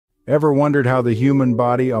Ever wondered how the human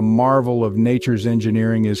body, a marvel of nature's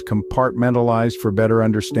engineering, is compartmentalized for better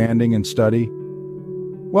understanding and study?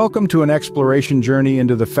 Welcome to an exploration journey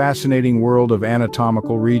into the fascinating world of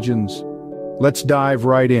anatomical regions. Let's dive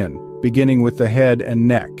right in, beginning with the head and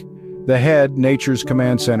neck. The head, nature's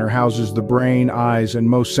command center, houses the brain, eyes, and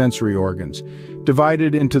most sensory organs,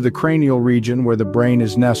 divided into the cranial region where the brain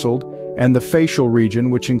is nestled, and the facial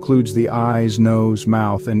region, which includes the eyes, nose,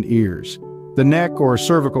 mouth, and ears. The neck, or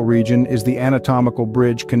cervical region, is the anatomical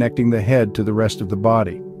bridge connecting the head to the rest of the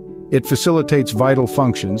body. It facilitates vital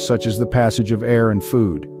functions such as the passage of air and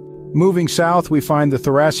food. Moving south, we find the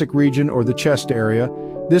thoracic region, or the chest area.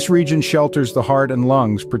 This region shelters the heart and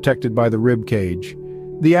lungs, protected by the ribcage.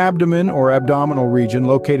 The abdomen, or abdominal region,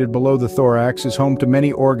 located below the thorax, is home to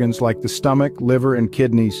many organs like the stomach, liver, and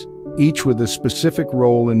kidneys, each with a specific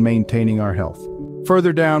role in maintaining our health.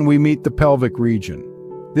 Further down, we meet the pelvic region.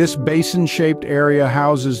 This basin-shaped area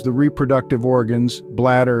houses the reproductive organs,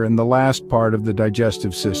 bladder, and the last part of the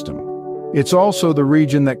digestive system. It's also the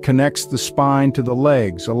region that connects the spine to the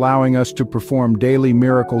legs, allowing us to perform daily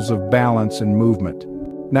miracles of balance and movement.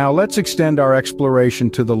 Now let's extend our exploration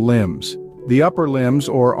to the limbs. The upper limbs,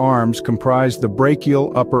 or arms, comprise the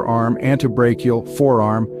brachial upper arm, antebrachial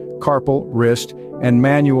forearm, carpal wrist, and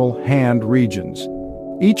manual hand regions.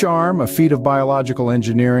 Each arm, a feat of biological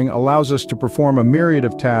engineering, allows us to perform a myriad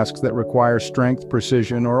of tasks that require strength,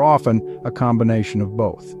 precision, or often a combination of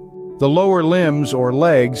both. The lower limbs, or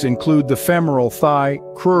legs, include the femoral, thigh,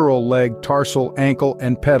 crural leg, tarsal, ankle,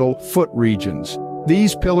 and pedal foot regions.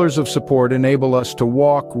 These pillars of support enable us to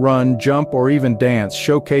walk, run, jump, or even dance,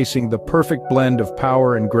 showcasing the perfect blend of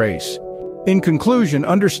power and grace. In conclusion,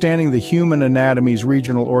 understanding the human anatomy's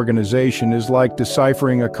regional organization is like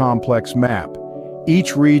deciphering a complex map.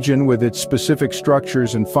 Each region, with its specific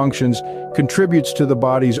structures and functions, contributes to the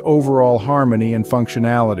body's overall harmony and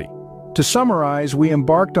functionality. To summarize, we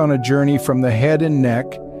embarked on a journey from the head and neck,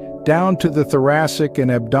 down to the thoracic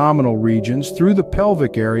and abdominal regions, through the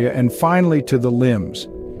pelvic area, and finally to the limbs.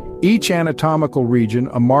 Each anatomical region,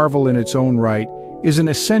 a marvel in its own right, is an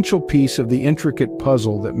essential piece of the intricate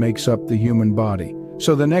puzzle that makes up the human body.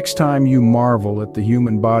 So the next time you marvel at the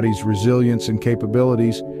human body's resilience and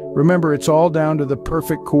capabilities, remember it's all down to the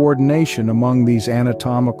perfect coordination among these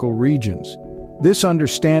anatomical regions. This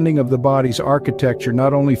understanding of the body's architecture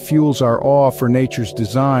not only fuels our awe for nature's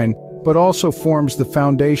design, but also forms the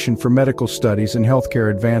foundation for medical studies and healthcare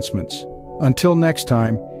advancements. Until next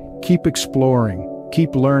time, keep exploring,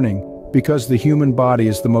 keep learning, because the human body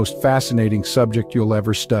is the most fascinating subject you'll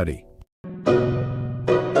ever study.